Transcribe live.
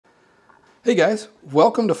Hey guys,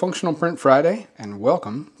 welcome to Functional Print Friday and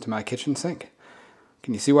welcome to my kitchen sink.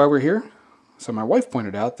 Can you see why we're here? So my wife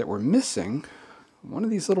pointed out that we're missing one of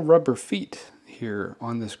these little rubber feet here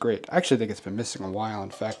on this grate. I actually think it's been missing a while. In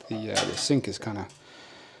fact, the sink is kind of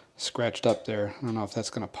scratched up there. I don't know if that's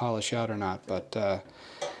going to polish out or not, but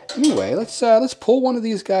anyway, let's pull one of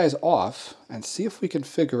these guys off and see if we can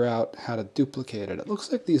figure out how to duplicate it. It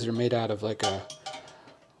looks like these are made out of like a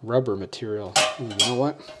rubber material. Ooh, you know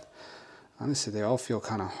what? Honestly, they all feel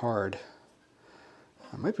kind of hard.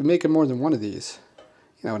 I might be making more than one of these. You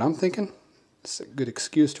know what I'm thinking? It's a good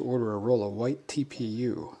excuse to order a roll of white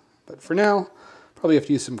TPU. But for now, probably have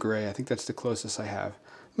to use some gray. I think that's the closest I have.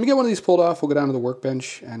 Let me get one of these pulled off. We'll go down to the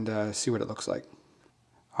workbench and see what it looks like.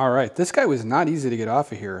 All right, this guy was not easy to get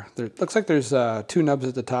off of here. Looks like there's two nubs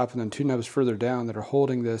at the top and then two nubs further down that are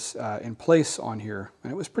holding this in place on here.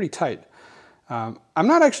 And it was pretty tight. I'm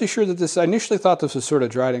not actually sure that this, I initially thought this was sort of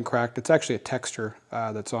dried and cracked. It's actually a texture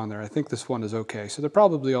that's on there. I think this one is okay. So they're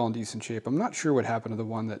probably all in decent shape. I'm not sure what happened to the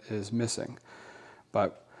one that is missing.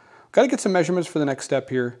 But got to get some measurements for the next step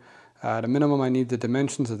here. At a minimum, I need the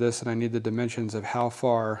dimensions of this, and I need the dimensions of how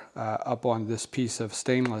far up on this piece of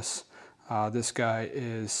stainless this guy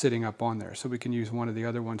is sitting up on there. So we can use one of the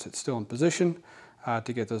other ones that's still in position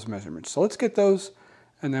to get those measurements. So let's get those,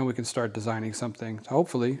 and then we can start designing something to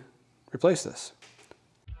hopefully replace this.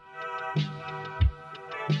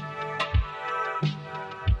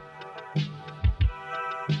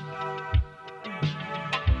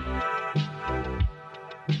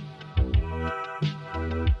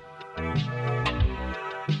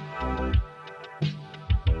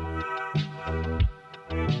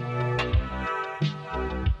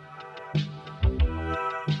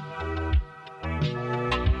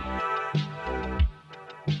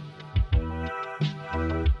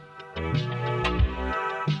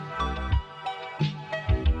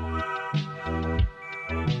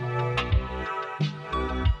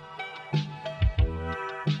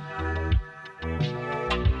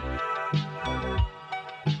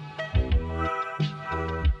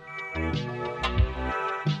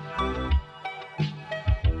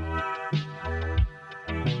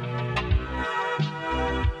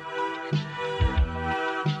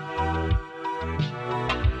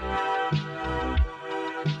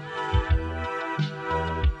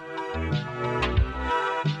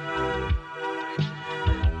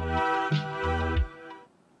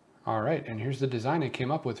 All right, and here's the design I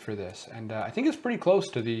came up with for this, and I think it's pretty close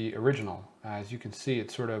to the original. As you can see,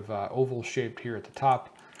 it's sort of oval shaped here at the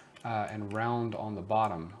top and round on the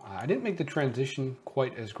bottom. I didn't make the transition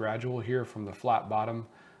quite as gradual here from the flat bottom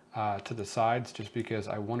to the sides, just because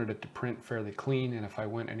I wanted it to print fairly clean, and if I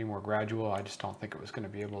went any more gradual, I just don't think it was going to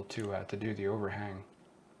be able to do the overhang.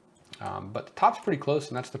 But the top's pretty close,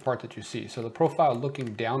 and that's the part that you see. So the profile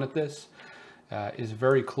looking down at this is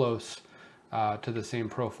very close to the same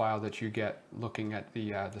profile that you get looking at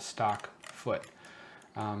the stock foot.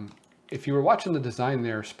 If you were watching the design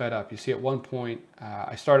there sped up, you see at one point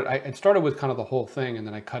I started with kind of the whole thing, and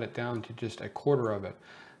then I cut it down to just a quarter of it.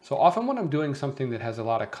 So often when I'm doing something that has a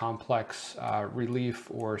lot of complex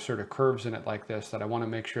relief or sort of curves in it like this, that I want to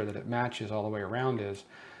make sure that it matches all the way around is,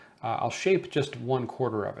 I'll shape just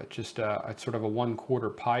 1/4 of it, just a sort of a 1/4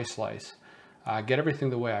 pie slice. Get everything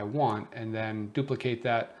the way I want, and then duplicate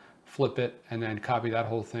that, flip it, and then copy that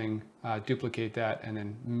whole thing, duplicate that, and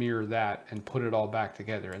then mirror that, and put it all back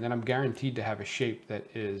together. And then I'm guaranteed to have a shape that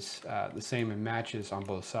is the same and matches on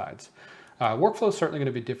both sides. Workflow is certainly going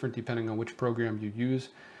to be different depending on which program you use.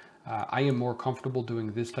 I am more comfortable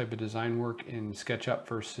doing this type of design work in SketchUp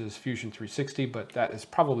versus Fusion 360, but that is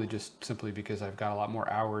probably just simply because I've got a lot more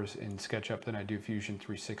hours in SketchUp than I do Fusion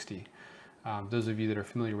 360. Those of you that are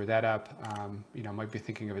familiar with that app, might be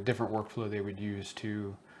thinking of a different workflow they would use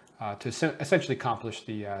to essentially accomplish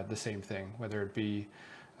the same thing, whether it be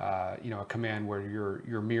a command where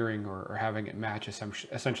you're mirroring or having it match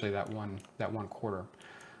essentially that 1/4.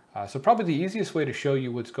 So probably the easiest way to show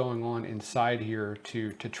you what's going on inside here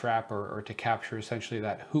to trap or to capture essentially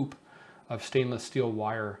that hoop of stainless steel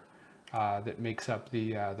wire that makes up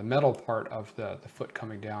the metal part of the foot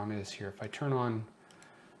coming down is here. If I turn on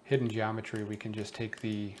hidden geometry, we can just take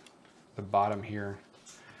the bottom here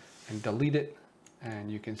and delete it,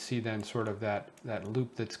 and you can see then sort of that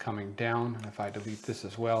loop that's coming down. And if I delete this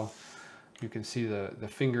as well, you can see the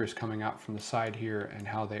fingers coming out from the side here and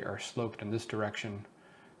how they are sloped in this direction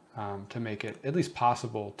to make it at least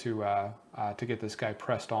possible to get this guy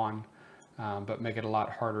pressed on, but make it a lot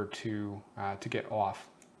harder to get off.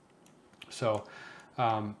 So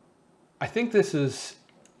I think this is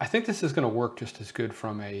going to work just as good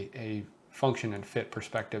from a function and fit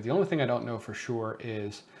perspective. The only thing I don't know for sure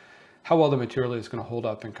is how well the material is going to hold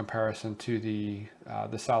up in comparison to the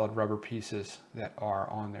solid rubber pieces that are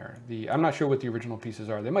on there. I'm not sure what the original pieces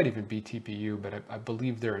are. They might even be TPU, but I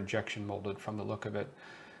believe they're injection molded from the look of it.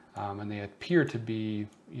 And they appear to be,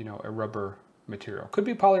 you know, a rubber material. Could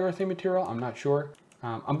be polyurethane material, I'm not sure.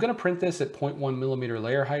 I'm going to print this at 0.1 millimeter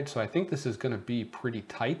layer height, so I think this is going to be pretty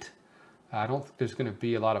tight. I don't think there's going to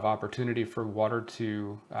be a lot of opportunity for water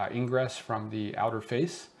to ingress from the outer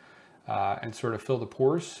face and sort of fill the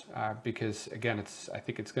pores because, again, I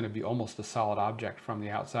think it's going to be almost a solid object from the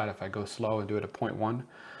outside if I go slow and do it at 0.1.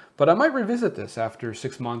 But I might revisit this after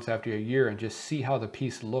 6 months, after a year, and just see how the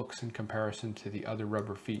piece looks in comparison to the other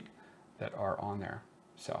rubber feet that are on there.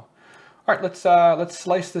 So, all right, let's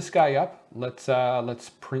slice this guy up. Let's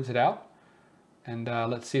print it out, and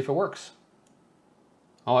let's see if it works.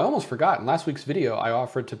 Oh, I almost forgot. In last week's video, I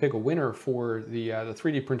offered to pick a winner for the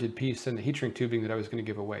 3D printed piece and the heat shrink tubing that I was going to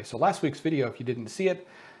give away. So last week's video, if you didn't see it,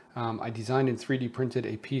 I designed and 3D printed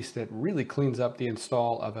a piece that really cleans up the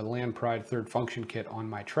install of a Land Pride third function kit on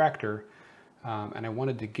my tractor. And I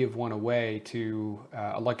wanted to give one away to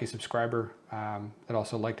a lucky subscriber that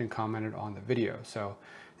also liked and commented on the video. So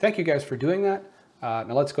thank you guys for doing that.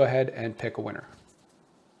 Now let's go ahead and pick a winner.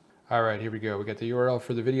 All right, here we go. We got the URL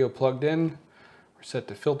for the video plugged in. We're set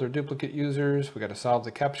to filter duplicate users. We got to solve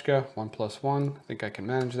the CAPTCHA 1+1. I think I can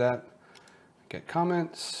manage that. Get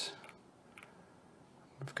comments.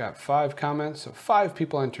 We've got 5 comments, so 5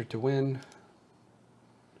 people entered to win.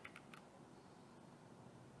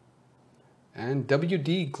 And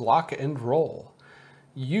WD Glock and Roll,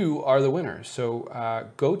 you are the winner.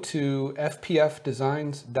 So go to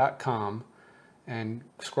fpfdesigns.com and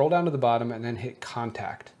scroll down to the bottom and then hit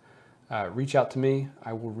contact. Reach out to me.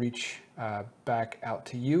 I will reach back out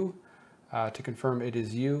to you to confirm it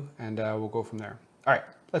is you, and we'll go from there. All right,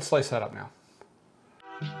 let's slice that up now.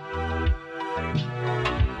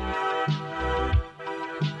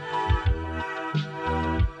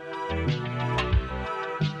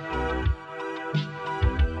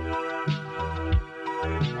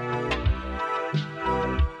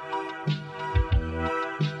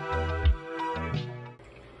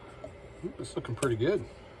 It's looking pretty good.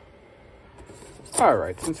 All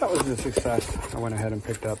right, since that was a success, I went ahead and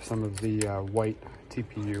picked up some of the white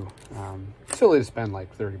TPU. Silly to spend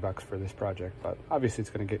like 30 bucks for this project, but obviously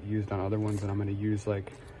it's going to get used on other ones, and I'm going to use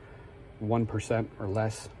like 1% or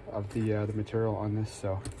less of the material on this.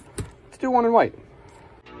 So let's do one in white.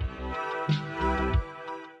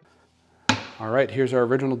 All right, here's our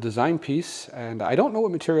original design piece, and I don't know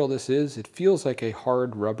what material this is. It feels like a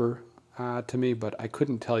hard rubber to me, but I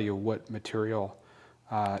couldn't tell you what material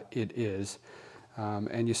it is.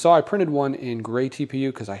 And you saw I printed one in gray TPU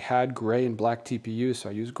because I had gray and black TPU, so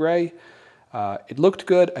I used gray. It looked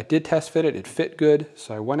good. I did test fit it. It fit good,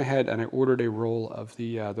 so I went ahead and I ordered a roll of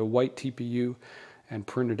the white TPU and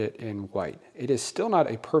printed it in white. It is still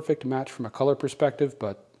not a perfect match from a color perspective,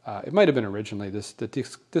 but it might have been originally. The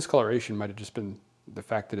discoloration might have just been the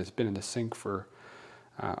fact that it's been in the sink for,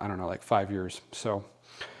 I don't know, like 5 years. So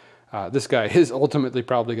this guy is ultimately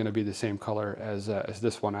probably going to be the same color as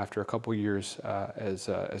this one after a couple years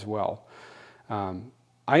as well.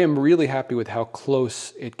 I am really happy with how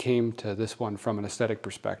close it came to this one from an aesthetic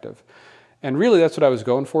perspective. And really that's what I was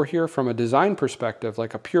going for here. From a design perspective,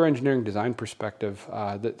 like a pure engineering design perspective,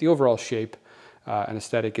 the overall shape and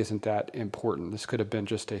aesthetic isn't that important. This could have been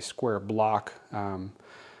just a square block,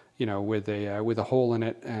 you know, with a hole in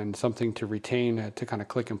it and something to retain to kind of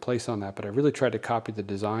click in place on that. But I really tried to copy the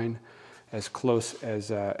design as close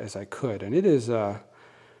as I could, and it's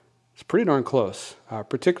pretty darn close,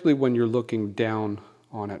 particularly when you're looking down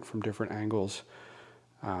on it from different angles,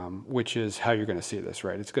 which is how you're going to see this,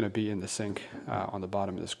 right? It's going to be in the sink on the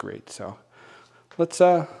bottom of this grate. So let's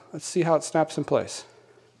see how it snaps in place.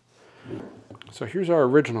 So here's our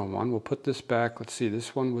original one. We'll put this back. Let's see.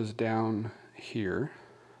 This one was down here.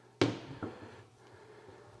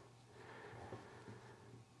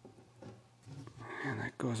 And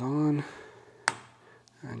that goes on,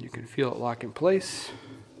 and you can feel it lock in place.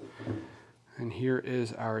 And here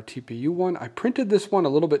is our TPU one. I printed this one a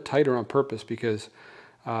little bit tighter on purpose because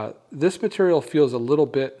this material feels a little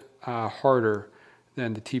bit harder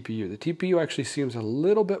than the TPU. The TPU actually seems a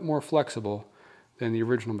little bit more flexible than the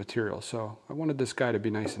original material. So I wanted this guy to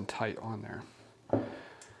be nice and tight on there.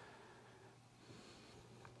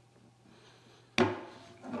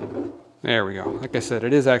 There we go. Like I said,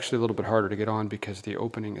 it is actually a little bit harder to get on because the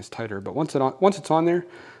opening is tighter. But once it's on there,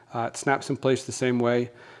 it snaps in place the same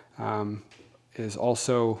way. It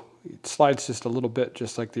slides just a little bit,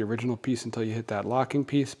 just like the original piece, until you hit that locking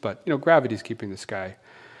piece. But you know, gravity's keeping this guy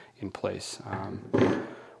in place.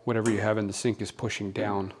 whatever you have in the sink is pushing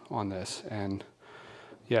down on this. And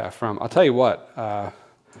yeah, I'll tell you what, I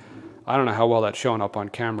don't know how well that's showing up on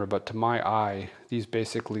camera, but to my eye, these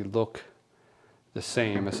basically look the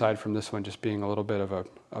same, aside from this one just being a little bit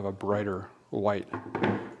of a brighter white.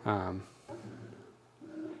 Let's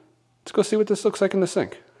go see what this looks like in the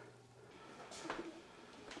sink.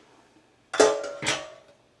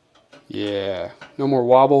 Yeah, no more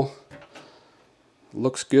wobble.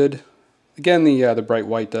 Looks good. Again, the bright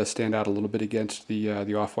white does stand out a little bit against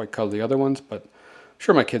the off-white color of the other ones, but I'm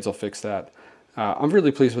sure my kids will fix that. I'm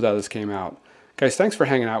really pleased with how this came out. Guys, thanks for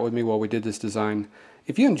hanging out with me while we did this design.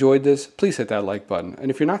 If you enjoyed this, please hit that like button. And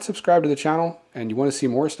if you're not subscribed to the channel and you want to see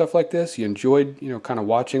more stuff like this, you enjoyed, kind of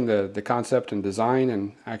watching the concept and design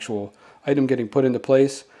and actual item getting put into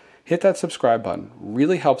place, hit that subscribe button.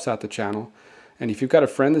 Really helps out the channel. And if you've got a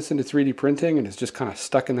friend that's into 3D printing and is just kind of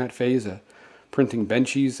stuck in that phase of printing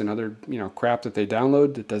benchies and other, crap that they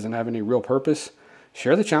download that doesn't have any real purpose,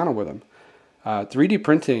 share the channel with them. 3D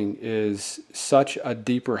printing is such a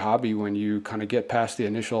deeper hobby when you kind of get past the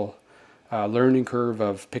initial learning curve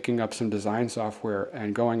of picking up some design software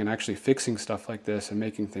and going and actually fixing stuff like this and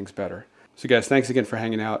making things better. So guys, thanks again for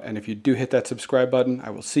hanging out. And if you do hit that subscribe button, I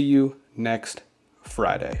will see you next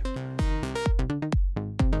Friday.